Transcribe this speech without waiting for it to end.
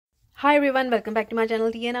Hi everyone, welcome back to my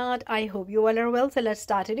channel Tea&Art. I hope you all are well. So let's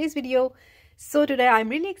start today's video. So today I'm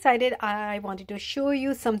really excited. I wanted to show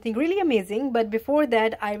you something really amazing, but before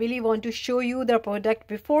that I really want to show you the product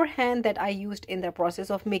beforehand that I used in the process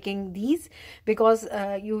of making these, because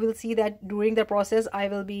you will see that during the process I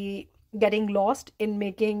will be getting lost in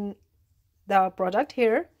making the product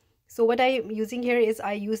here. So what I'm using here is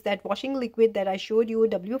I use that washing liquid that I showed you,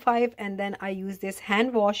 W5, and then I use this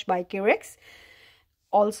hand wash by Carex.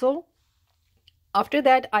 Also, after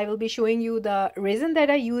that I will be showing you the resin that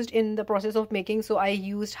I used in the process of making. So I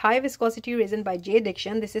used high viscosity resin by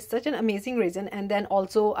Jdiction. This is such an amazing resin. And then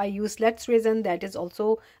also I used Let's resin, that is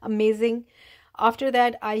also amazing. After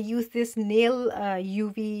that I used this nail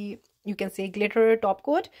UV, you can say, glitter top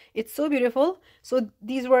coat. It's so beautiful. So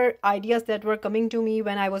these were ideas that were coming to me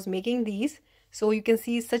when I was making these. So you can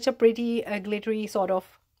see such a pretty glittery sort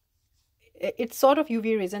of, it's sort of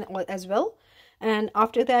UV resin as well. And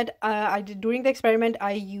after that, during the experiment,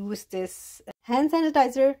 I used this hand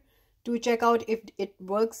sanitizer to check out if it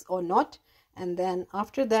works or not. And then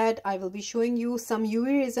after that, I will be showing you some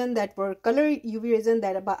UV resin that were color UV resin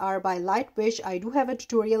that are by Lightwish. I do have a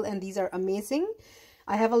tutorial and these are amazing.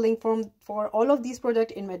 I have a link for all of these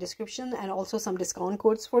products in my description and also some discount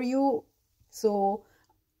codes for you. So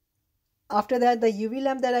after that, the UV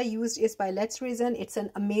lamp that I used is by Let's Resin. It's an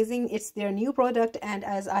amazing, it's their new product, and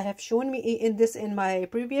as I have shown me in my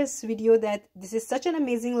previous video that this is such an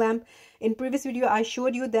amazing lamp. In previous video I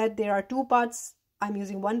showed you that there are two parts. I'm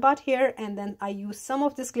using one part here, and then I use some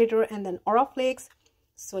of this glitter and then aura flakes.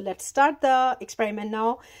 So let's start the experiment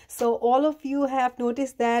now. So all of you have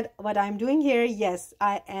noticed that what I'm doing here, yes,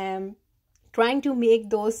 I am trying to make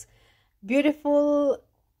those beautiful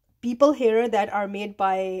people here that are made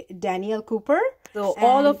by Daniel Cooper. So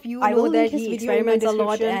all of you know that he experiments a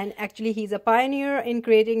lot, and actually he's a pioneer in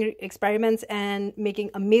creating experiments and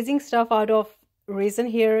making amazing stuff out of resin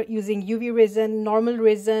here using UV resin, normal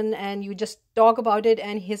resin, and you just talk about it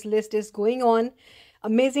and his list is going on.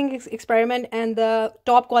 Amazing experiment. And the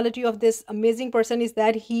top quality of this amazing person is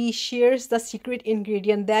that he shares the secret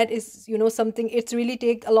ingredient. That is, you know, something, it's really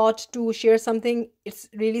take a lot to share something. It's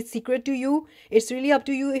really secret to you. It's really up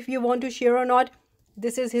to you if you want to share or not.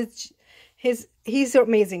 This is he's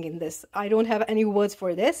amazing in this. I don't have any words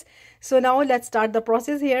for this. So now let's start the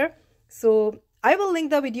process here. So I will link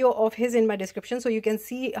the video of his in my description so you can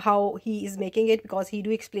see how he is making it, because he do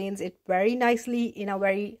explains it very nicely in a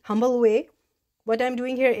very humble way. What I'm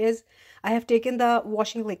doing here is I have taken the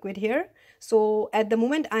washing liquid here. So at the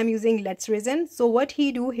moment I'm using Let's resin. So what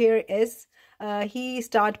he do here is he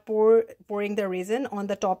start pouring the resin on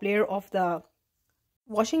the top layer of the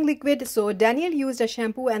washing liquid. So Daniel used a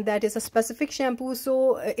shampoo, and that is a specific shampoo.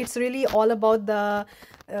 So it's really all about the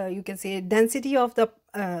you can say density of the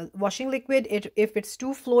washing liquid. If it's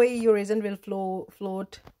too flowy, your resin will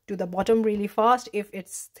float to the bottom really fast. If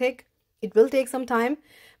it's thick, it will take some time.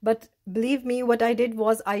 But believe me, what I did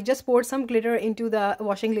was I just poured some glitter into the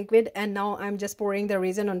washing liquid, and now I'm just pouring the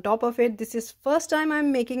resin on top of it. This is first time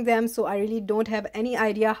I'm making them, so I really don't have any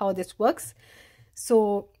idea how this works.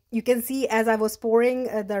 So you can see as I was pouring,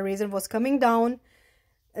 the resin was coming down.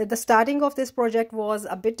 The starting of this project was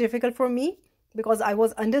a bit difficult for me because I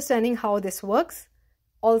was understanding how this works.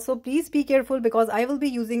 Also, please be careful because I will be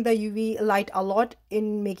using the UV light a lot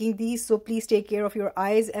in making these. So please take care of your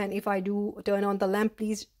eyes. And if I do turn on the lamp,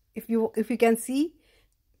 please, if you can see,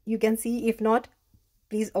 you can see. If not,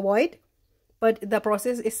 please avoid. But the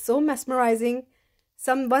process is so mesmerizing.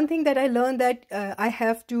 One thing that I learned that I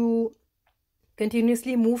have to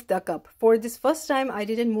continuously move the cup. For this first time, I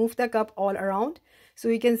didn't move the cup all around. So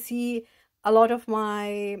you can see a lot of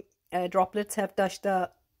my droplets have touched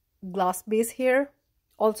the glass base here.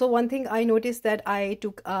 Also, one thing I noticed that I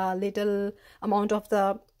took a little amount of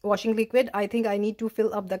the washing liquid. I think I need to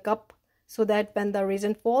fill up the cup so that when the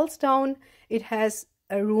resin falls down, it has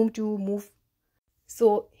a room to move.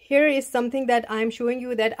 So here is something that I'm showing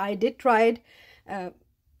you that I did try it.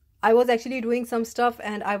 I was actually doing some stuff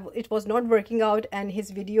and it was not working out, and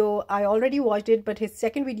his video, I already watched it, but his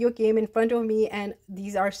second video came in front of me, and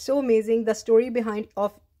these are so amazing. The story behind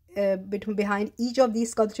each of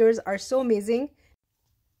these sculptures are so amazing.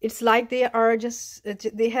 It's like they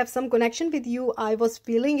have some connection with you. I was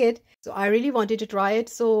feeling it, so I really wanted to try it.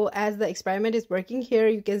 So as the experiment is working here,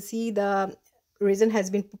 you can see the resin has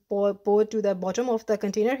been poured to the bottom of the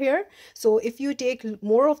container here. So if you take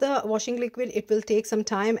more of the washing liquid, it will take some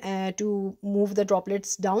time to move the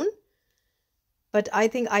droplets down. But I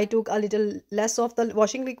think I took a little less of the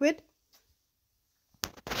washing liquid.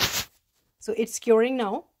 So it's curing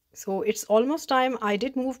now. So it's almost time. I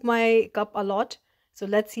did move my cup a lot. So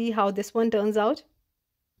let's see how this one turns out.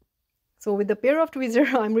 So with the pair of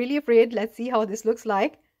tweezers, I'm really afraid. Let's see how this looks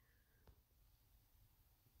like.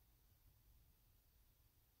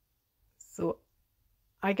 So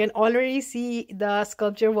I can already see the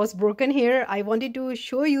sculpture was broken here. I wanted to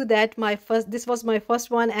show you that this was my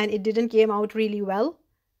first one and it didn't came out really well.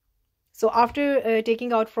 So after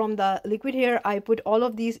taking out from the liquid here, I put all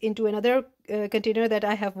of these into another container that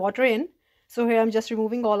I have water in. So here I'm just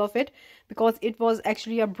removing all of it because it was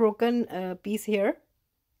actually a broken piece here.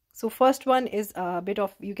 So first one is a bit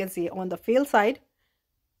of, you can see, on the fail side.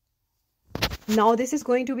 Now this is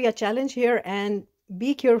going to be a challenge here, and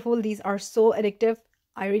be careful. These are so addictive.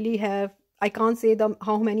 I can't say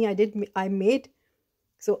how many I made.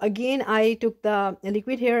 So again, I took the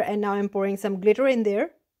liquid here and now I'm pouring some glitter in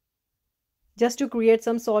there just to create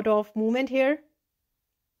some sort of movement here,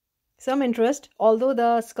 some interest, although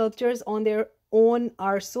the sculptures on their own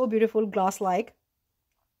are so beautiful, glass-like.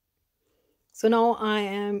 So now I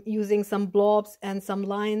am using some blobs and some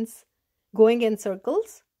lines going in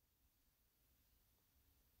circles.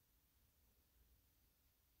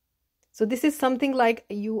 So this is something like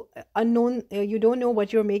you don't know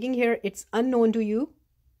what you're making here. It's unknown to you.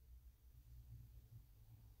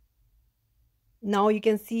 Now you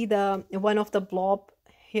can see the one of the blob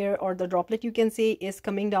here, or the droplet you can see, is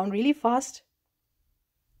coming down really fast.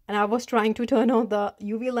 And I was trying to turn on the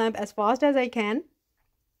UV lamp as fast as I can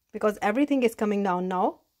because everything is coming down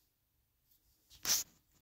now.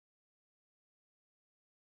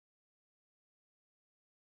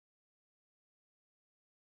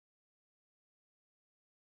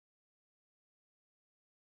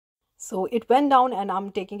 So it went down and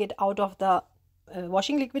I'm taking it out of the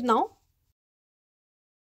washing liquid now.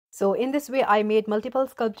 So in this way I made multiple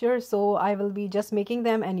sculptures, so I will be just making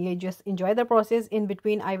them and you just enjoy the process. In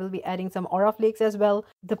between I will be adding some aura flakes as well.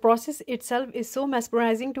 The process itself is so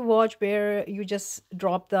mesmerizing to watch, where you just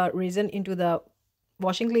drop the resin into the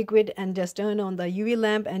washing liquid and just turn on the UV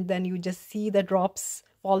lamp and then you just see the drops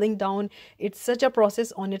falling down. It's such a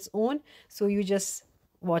process on its own, so you just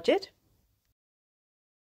watch it.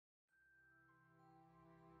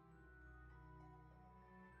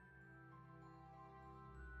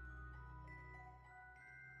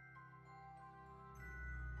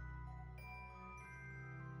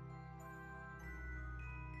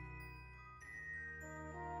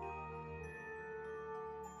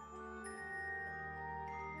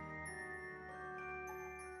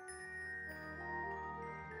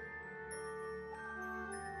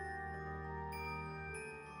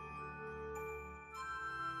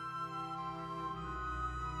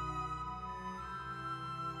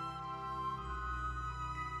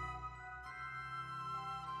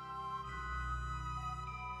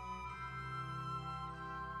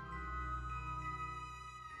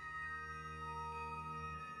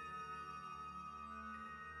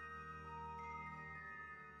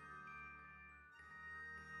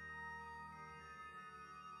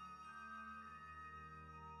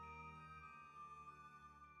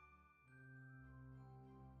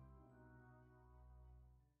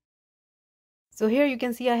 So here you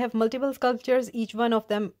can see I have multiple sculptures. Each one of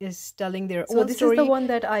them is telling their own story. So this is the one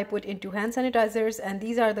that I put into hand sanitizers, and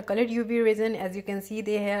these are the colored UV resin. As you can see,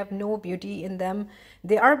 they have no beauty in them.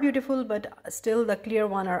 They are beautiful, but still the clear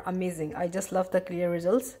one are amazing. I just love the clear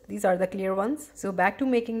results. These are the clear ones. So back to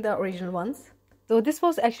making the original ones. So this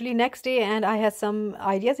was actually next day and I had some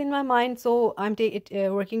ideas in my mind. So I'm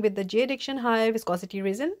working with the Jdiction high viscosity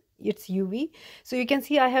resin. It's UV. So you can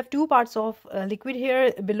see I have two parts of liquid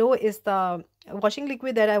here. Below is the washing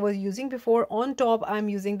liquid that I was using before. On top I'm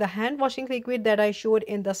using the hand washing liquid that I showed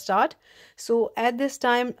in the start. So at this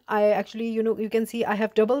time I actually, you can see I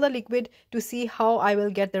have doubled the liquid to see how I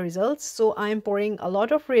will get the results. So I'm pouring a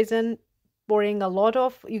lot of resin, pouring a lot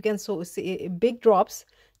of, you can see big drops.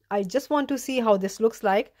 I just want to see how this looks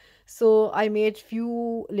like. So I made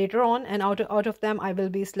few later on, and out of them I will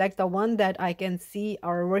be select the one that I can see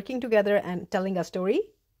are working together and telling a story.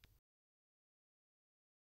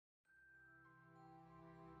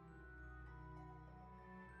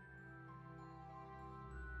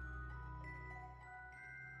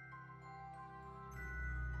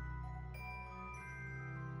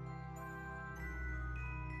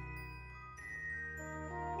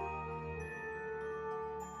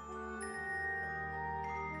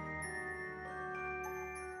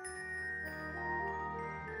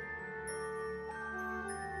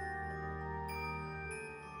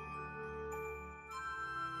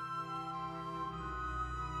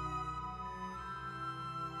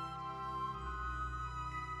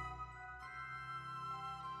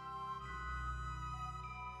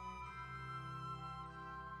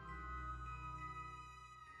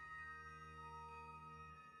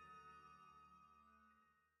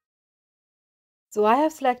 So I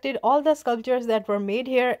have selected all the sculptures that were made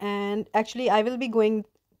here, and actually I will be going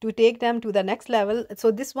to take them to the next level.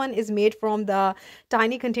 So this one is made from the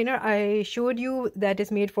tiny container I showed you that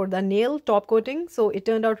is made for the nail top coating. So it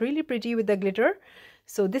turned out really pretty with the glitter.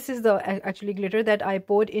 So this is the actually glitter that I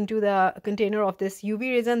poured into the container of this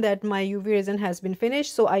UV resin, that my UV resin has been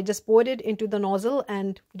finished. So I just poured it into the nozzle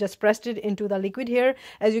and just pressed it into the liquid here.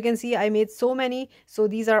 As you can see, I made so many. So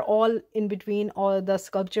these are all in between all the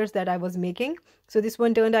sculptures that I was making. So this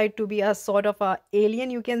one turned out to be a sort of a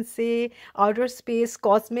alien, you can say, outer space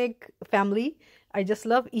cosmic family. I just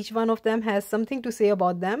love each one of them, has something to say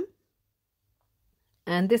about them.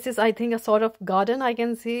 And this is, I think, a sort of garden, I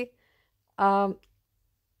can say.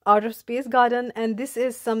 Outer space garden, and this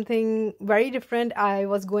is something very different. I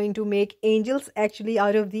was going to make angels actually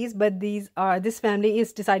out of these, but this family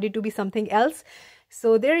is decided to be something else.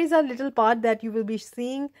 So there is a little part that you will be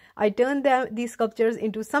seeing. I turned these sculptures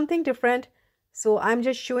into something different. So I'm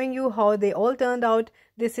just showing you how they all turned out.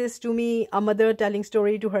 This is, to me, a mother telling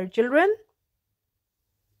story to her children.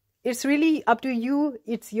 It's really up to you.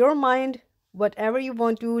 It's your mind. Whatever you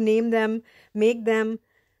want to name them, make them.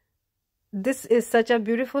 This is such a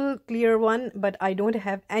beautiful clear one, but I don't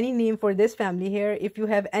have any name for this family here. If you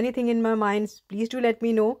have anything in my mind, please do let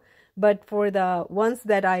me know. But for the ones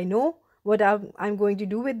that I know what I'm going to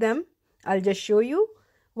do with them, I'll just show you.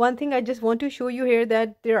 One thing I just want to show you here,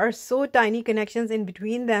 that there are so tiny connections in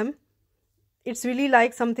between them. It's really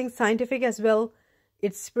like something scientific as well.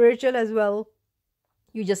 It's spiritual as well.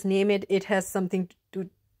 You just name it, it has something to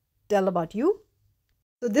tell about you.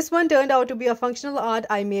 So this one turned out to be a functional art.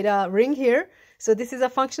 I made a ring here. So this is a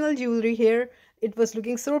functional jewelry here. It was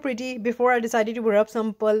looking so pretty. Before I decided to rub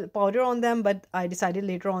some powder on them, but I decided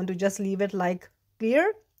later on to just leave it like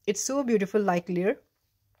clear. It's so beautiful like clear.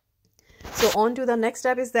 So on to the next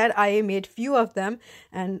step is that I made few of them,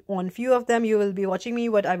 and on few of them you will be watching me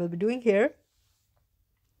what I will be doing here.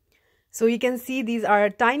 So you can see these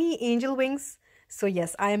are tiny angel wings. So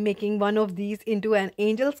yes, I am making one of these into an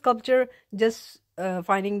angel sculpture, just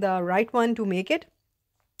finding the right one to make it.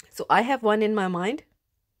 So I have one in my mind.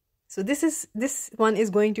 So this one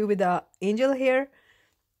is going to be the angel here.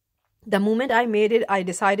 The moment I made it, I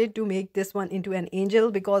decided to make this one into an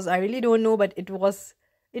angel because I really don't know, but it was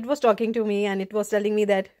talking to me and it was telling me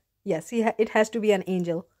that yes, it has to be an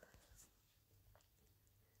angel.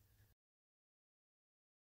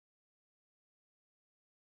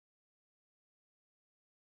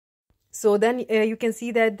 So then you can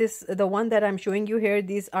see that the one that I'm showing you here,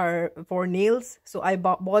 these are for nails. So I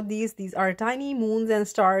bought these. These are tiny moons and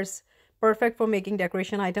stars, perfect for making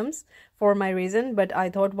decoration items for my resin. But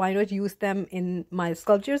I thought, why not use them in my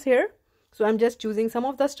sculptures here? So I'm just choosing some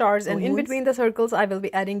of the stars, and in between the circles, I will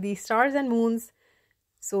be adding these stars and moons.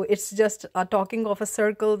 So it's just talking of a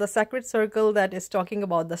circle, the sacred circle that is talking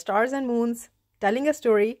about the stars and moons, telling a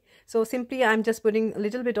story. So simply I'm just putting a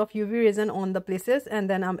little bit of UV resin on the places, and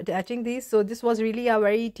then I'm attaching these. So this was really a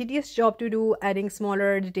very tedious job to do, adding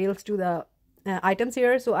smaller details to the items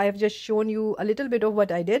here. So I have just shown you a little bit of what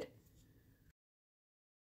I did.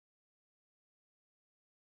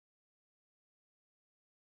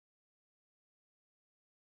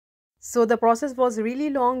 So the process was really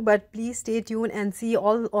long, but please stay tuned and see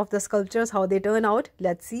all of the sculptures, how they turn out.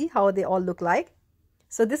 Let's see how they all look like.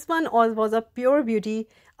 So this one was a pure beauty,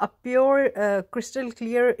 a pure crystal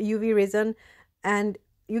clear UV resin, and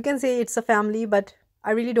you can say it's a family, but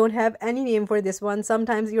I really don't have any name for this one.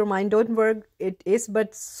 Sometimes your mind don't work. It is,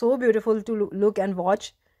 but so beautiful to look and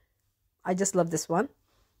watch. I just love this one.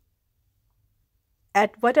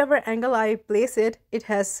 At whatever angle I place it, it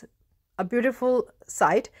has a beautiful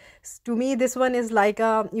sight. To me, this one is like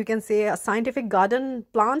you can say a scientific garden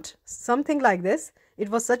plant, something like this. It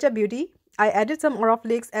was such a beauty. I added some aura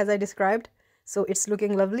flakes as I described, so it's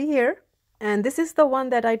looking lovely here. And this is the one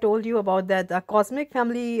that I told you about, that the cosmic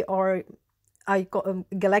family or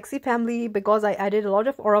galaxy family, because I added a lot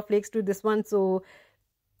of aura flakes to this one. So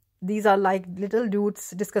these are like little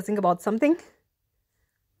dudes discussing about something.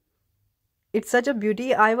 It's such a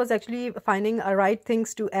beauty. I was actually finding right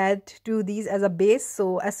things to add to these as a base.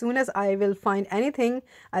 So as soon as I will find anything,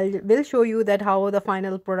 I will show you that how the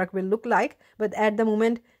final product will look like. But at the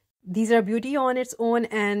moment, these are beauty on its own,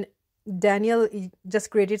 and Daniel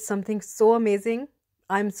just created something so amazing.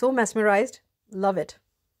 I'm so mesmerized. Love it.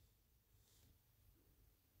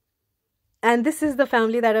 And this is the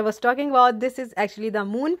family that I was talking about. This is actually the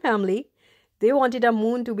moon family. They wanted a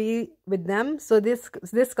moon to be with them. So this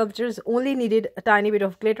sculptures only needed a tiny bit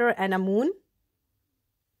of glitter and a moon.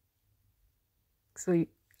 So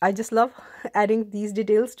I just love adding these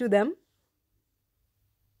details to them.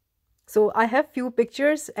 So I have few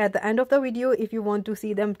pictures at the end of the video if you want to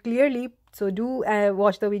see them clearly. So do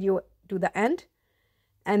watch the video to the end.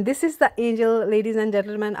 And this is the angel, ladies and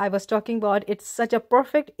gentlemen, I was talking about. It's such a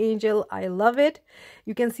perfect angel. I love it.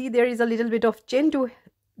 You can see there is a little bit of chin to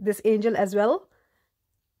this angel as well.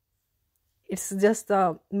 It's just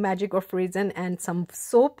the magic of resin and some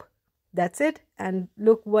soap. That's it. And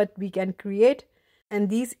look what we can create. And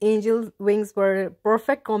these angel wings were a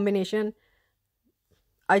perfect combination.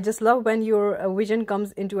 I just love when your vision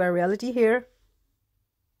comes into a reality here.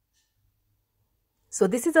 So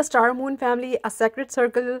this is a star moon family, a sacred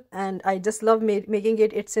circle, and I just love making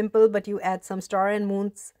it. It's simple, but you add some star and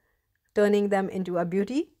moons, turning them into a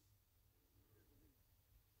beauty.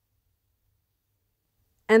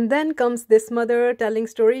 And then comes this mother telling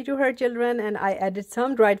story to her children, and I added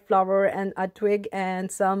some dried flower and a twig and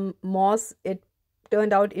some moss. It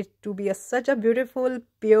turned out to be such a beautiful,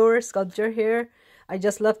 pure sculpture here. I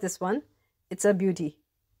just love this one. It's a beauty.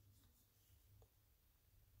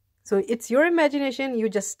 So it's your imagination. You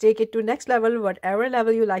just take it to next level, whatever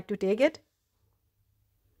level you like to take it.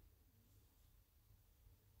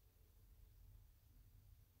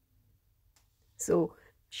 So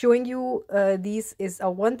showing you these is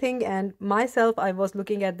one thing, and myself, I was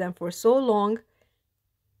looking at them for so long.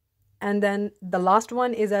 And then the last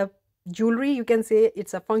one is a jewelry. You can say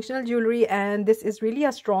it's a functional jewelry, and this is really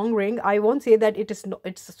a strong ring. I won't say that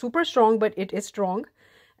it's super strong, but it is strong.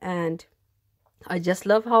 And I just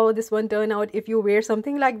love how this one turned out. If you wear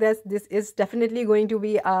something like this is definitely going to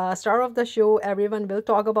be a star of the show. Everyone will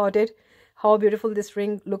talk about it, how beautiful this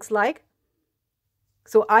ring looks like.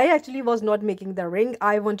 So I actually was not making the ring.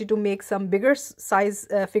 I wanted to make some bigger size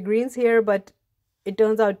figurines here, but it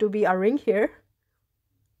turns out to be a ring here.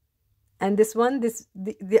 And this one,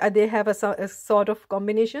 they have a sort of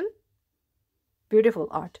combination. Beautiful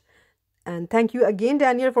art. And thank you again,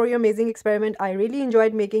 Daniel, for your amazing experiment. I really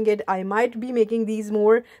enjoyed making it. I might be making these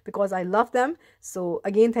more because I love them. So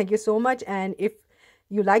again, thank you so much. And if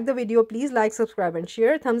you like the video, please like, subscribe and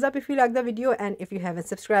share. Thumbs up if you like the video. And if you haven't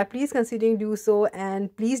subscribed, please consider do so.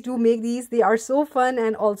 And please do make these. They are so fun.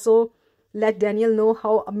 And also let Daniel know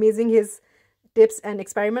how amazing his tips and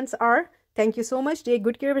experiments are. Thank you so much. Take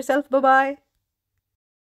good care of yourself. Bye-bye.